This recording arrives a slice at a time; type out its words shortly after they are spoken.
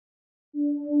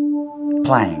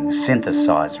Playing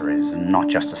synthesizer is not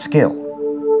just a skill.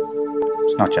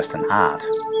 It's not just an art.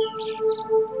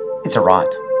 It's a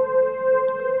right.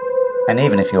 And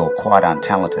even if you're quite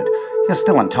untalented, you're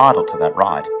still entitled to that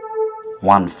right.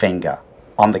 One finger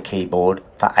on the keyboard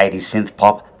for 80s synth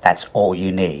pop, that's all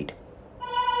you need.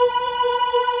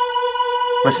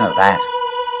 Listen to that.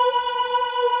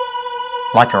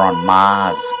 Like you're on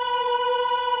Mars.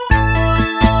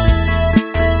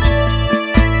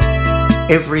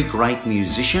 Every great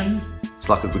musician is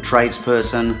like a good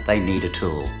tradesperson, they need a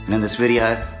tool. And in this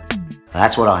video,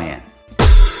 that's what I am.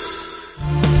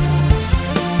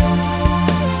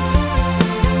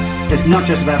 It's not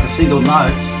just about the single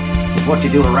notes, it's what you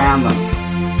do around them.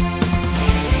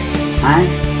 Hey?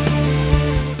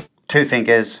 Two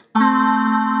fingers,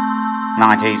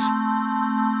 90s,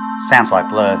 sounds like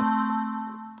Blur.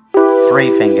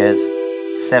 Three fingers,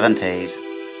 70s.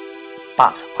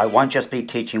 But I won't just be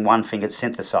teaching one-fingered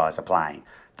synthesizer playing.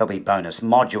 There'll be bonus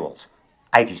modules,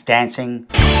 80s dancing,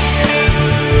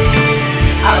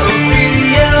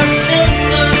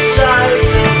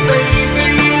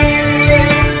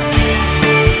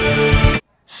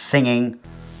 singing,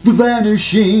 the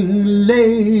vanishing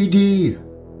lady,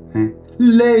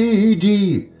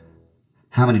 lady.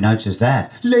 How many notes is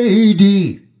that?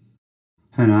 Lady.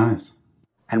 Who knows?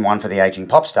 And one for the aging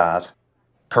pop stars,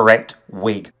 correct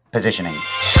wig positioning.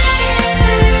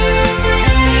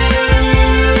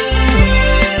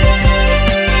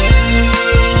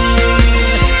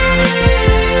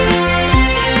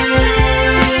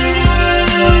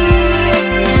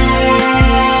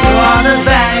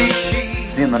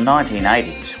 In the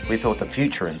 1980s, we thought the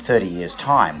future in 30 years'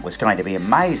 time was going to be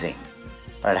amazing,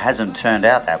 but it hasn't turned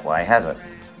out that way, has it?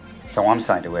 So I'm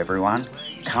saying to everyone,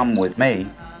 come with me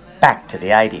back to the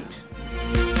 80s.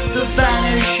 The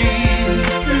vanishing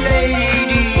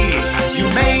lady, you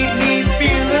made me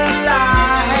feel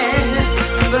alive,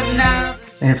 but now...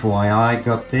 FYI,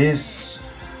 got this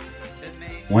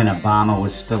when Obama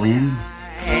was still in.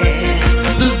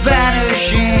 The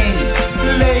vanishing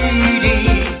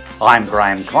lady. I'm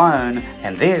Graham Clone,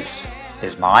 and this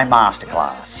is my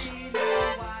Masterclass.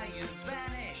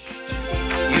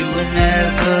 You were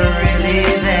never really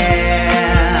there.